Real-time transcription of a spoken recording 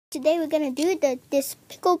Today we're gonna do the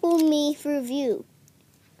Despicable Me review.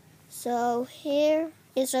 So here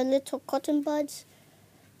is our little cotton buds,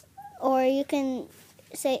 or you can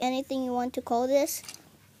say anything you want to call this.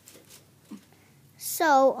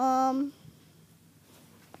 So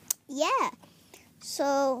yeah.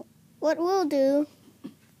 So what we'll do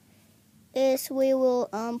is we will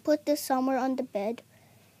put this somewhere on the bed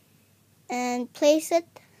and place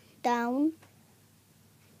it down.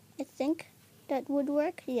 I think that would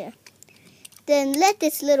work. Yeah. Then let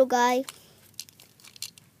this little guy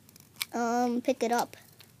pick it up.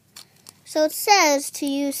 So it says to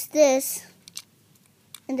use this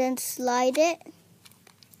and then slide it,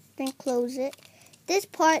 then close it. This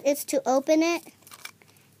part is to open it.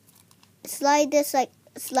 Slide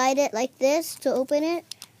it like this to open it,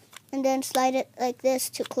 and then slide it like this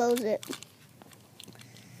to close it.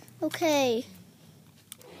 Okay.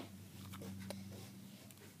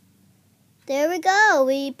 There we go.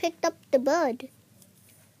 We picked up the bud.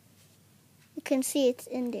 You can see it's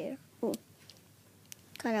in there. Ooh.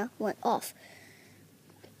 Kind of went off.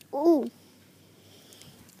 Ooh.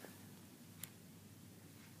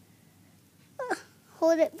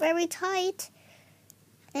 Hold it very tight.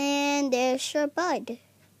 And there's your bud.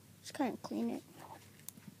 Just kind of clean it.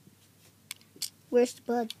 Where's the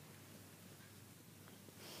bud?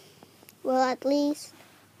 Well, at least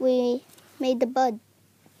we made the bud.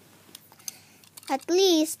 At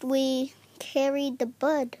least we carried the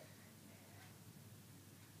bud.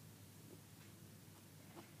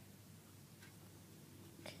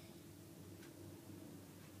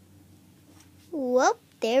 Whoop,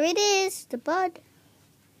 there it is, the bud.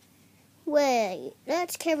 Wait,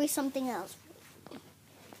 let's carry something else.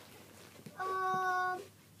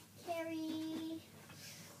 Carry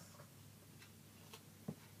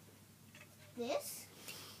this.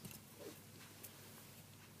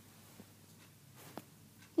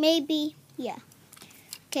 Maybe, yeah.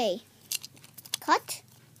 Okay, cut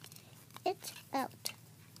it out.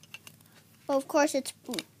 Oh, of course it's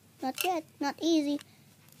not yet, not easy.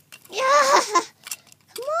 Yeah,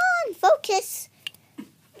 come on, focus.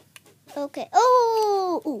 Okay.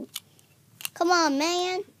 Oh, ooh. Come on,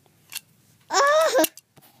 man. Ah,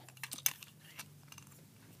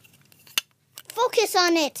 focus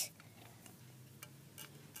on it.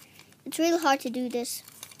 It's really hard to do this.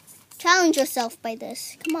 Challenge yourself by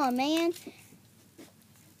this. Come on, man.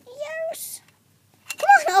 Yes. Come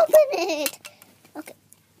on, open it. Okay.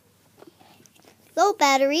 Low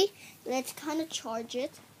battery. Let's kind of charge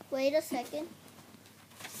it. Wait a second.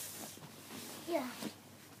 Yeah.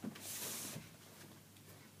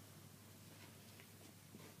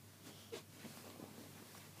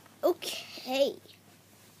 Okay.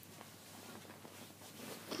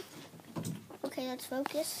 Okay, let's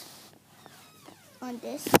focus on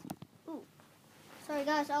this. Ooh. Sorry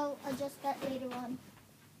guys, I'll adjust that later on.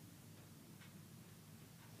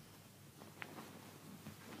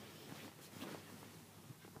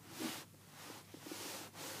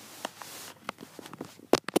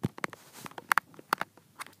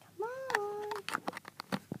 Come on.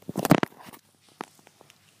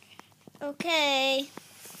 Okay.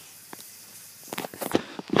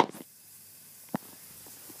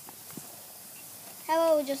 How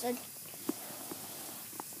about we just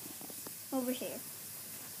over here?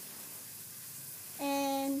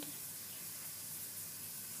 And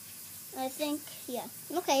I think, yeah.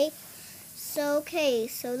 Okay,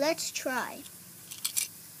 so let's try.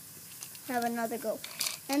 Have another go.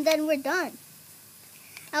 And then we're done.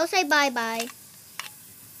 I'll say bye-bye.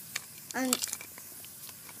 And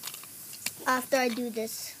after I do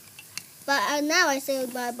this. But now I say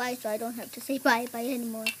bye-bye so I don't have to say bye-bye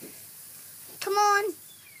anymore. Come on.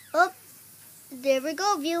 Oh, there we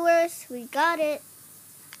go, viewers. We got it.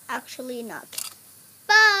 Actually not.